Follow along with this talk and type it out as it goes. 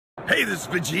Hey, this is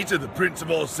Vegeta, the Prince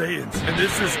of all Saiyans, and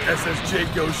this is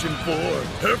SSJ Goshen 4.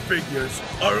 Her figures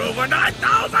are over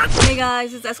 9,000! Hey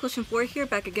guys, it's Goshen 4 here,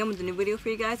 back again with a new video for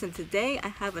you guys, and today I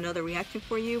have another reaction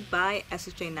for you by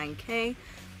SSJ9K.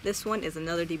 This one is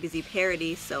another Dbz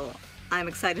parody, so I'm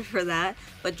excited for that.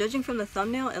 But judging from the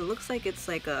thumbnail, it looks like it's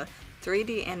like a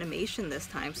 3D animation this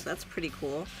time, so that's pretty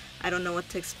cool. I don't know what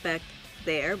to expect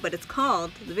there, but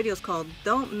the video's called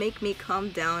Don't Make Me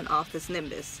Come Down Off This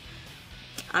Nimbus.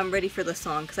 I'm ready for the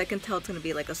song because I can tell it's gonna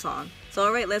be like a song. So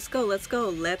alright, let's go. Let's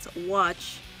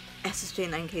watch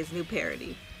SSJ9K's new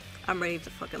parody. I'm ready to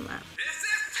fucking laugh.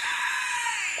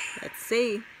 Let's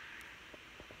see.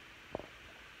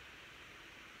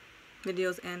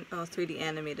 Videos and 3D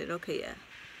animated. Okay, yeah.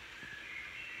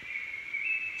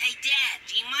 Hey Dad,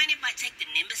 do you mind if I take the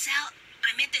Nimbus out?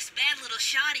 I met this bad little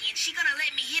shawty and she gonna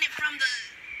let me hit it from the...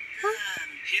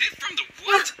 hit it from the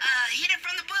what? Hit it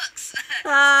from the books.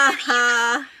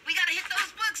 Haha. We gotta hit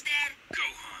those books, Dad.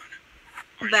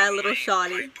 Gohan. Bad little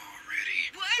shawty.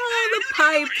 What? Oh, the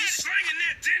pipe. Are you slanging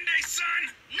that Dende,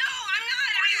 son? No, I'm not.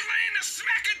 Are you laying the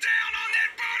smacker down on that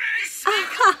booty?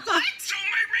 What? Don't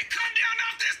make me come down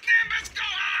off this Nimbus,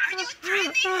 Gohan! Are you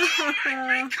threatening me? Don't make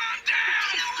me come down!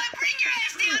 You know what? Bring your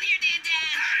ass down here, then,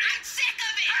 Dad. I'm sick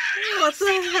of it. What the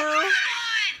hell? Come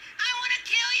on. I wanna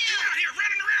kill you. You out here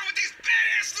running around with these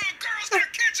badass little girls gonna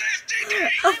catch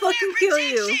SDD! I'll fucking kill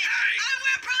you. I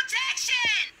wear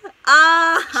protection.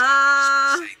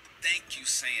 Ah. Thank you,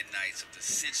 Saiyan Knights of the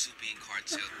Sensu Being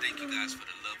Cartel. Thank you guys for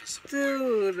the love and support.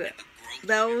 Dude,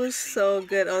 that was so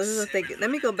good. Oh, this is a thing. Let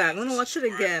me go back. I'm gonna watch it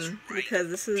again because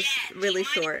this is really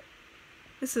short.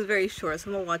 This is very short, so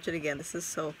I'm gonna watch it again. This is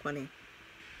so funny.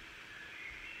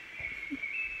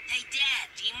 Hey Dad,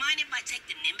 do you mind if I take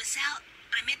the Nimbus out?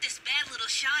 I met this bad little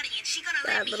shawty and she gonna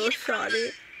let Bad me little hit it from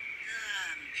shawty.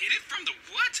 Hit it from the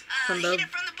what? From hit the it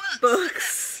from the books.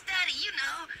 books. Daddy, you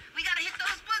know, we gotta hit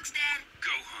those books, Dad.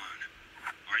 Gohan,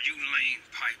 are you laying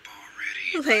pipe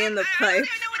already? Laying the pipe.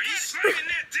 Are you slanging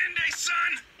that Dende,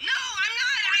 son? No, I'm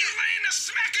not. Are you laying the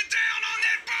smacker down on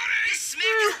that booty?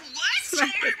 Smack what? Smack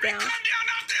Don't it make me down. come down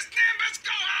off this Nimbus,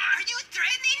 Gohan! Are you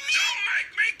threatening me? Don't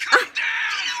make me come down!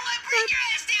 You know what? Bring your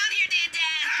ass down here, then,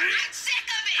 Dad. I'm sick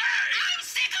of it. I'm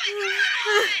sick of it. Come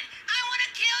on. I wanna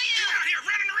kill you. You out here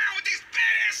running around with these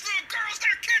badass little girls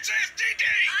gonna catch SDD!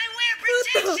 I wear What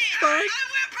the protection. fuck? I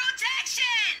wear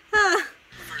protection.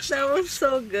 That was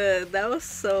so good. That was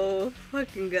so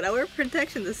fucking good. I wear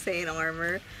protection to Saiyan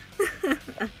armor.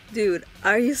 Dude,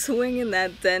 are you swinging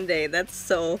that Dende? That's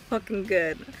so fucking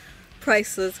good.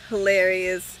 Priceless,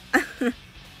 hilarious.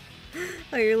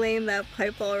 Are you laying that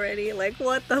pipe already? Like,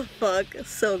 what the fuck?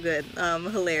 So good.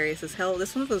 Hilarious as hell.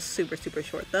 This one was super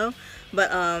short though.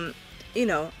 But, you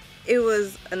know, it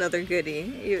was another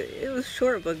goodie. It was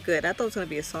short but good. I thought it was gonna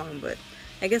be a song, but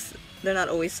I guess they're not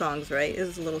always songs, right? It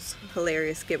was a little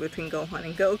hilarious skit between Gohan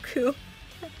and Goku.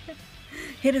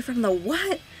 Hit it from the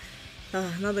what?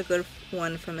 Another good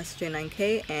one from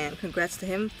SSJ9K, and congrats to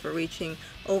him for reaching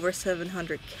over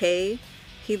 700K.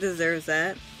 He deserves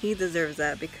that. He deserves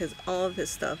that because all of his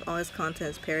stuff, all his content,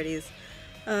 his parodies,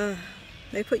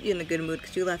 they put you in a good mood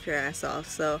because you laugh your ass off.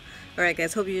 So, alright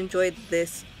guys, hope you enjoyed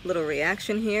this little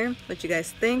reaction here. What you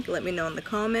guys think, let me know in the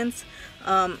comments.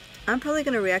 I'm probably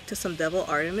going to react to some Devil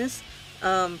Artemis.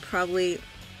 Probably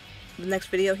the next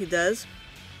video he does,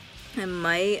 I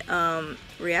might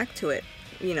react to it.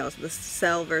 You know, the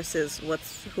Cell versus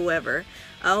whoever.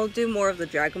 I'll do more of the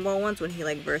Dragon Ball ones when he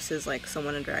like versus like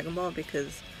someone in Dragon Ball,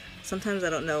 because sometimes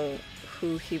I don't know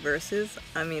who he versus.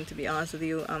 I mean, to be honest with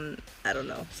you, I don't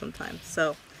know sometimes.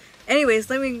 So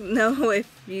anyways, let me know if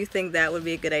you think that would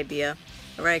be a good idea.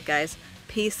 Alright guys,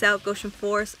 peace out, Goshen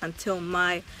Force. Until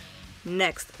my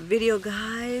next video,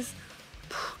 guys.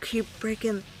 Keep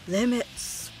breaking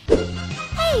limits.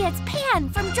 Hey, it's Pan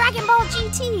from Dragon Ball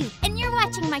GT, and you're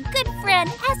watching my good friend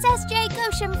SSJ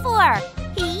Goshen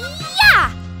 4.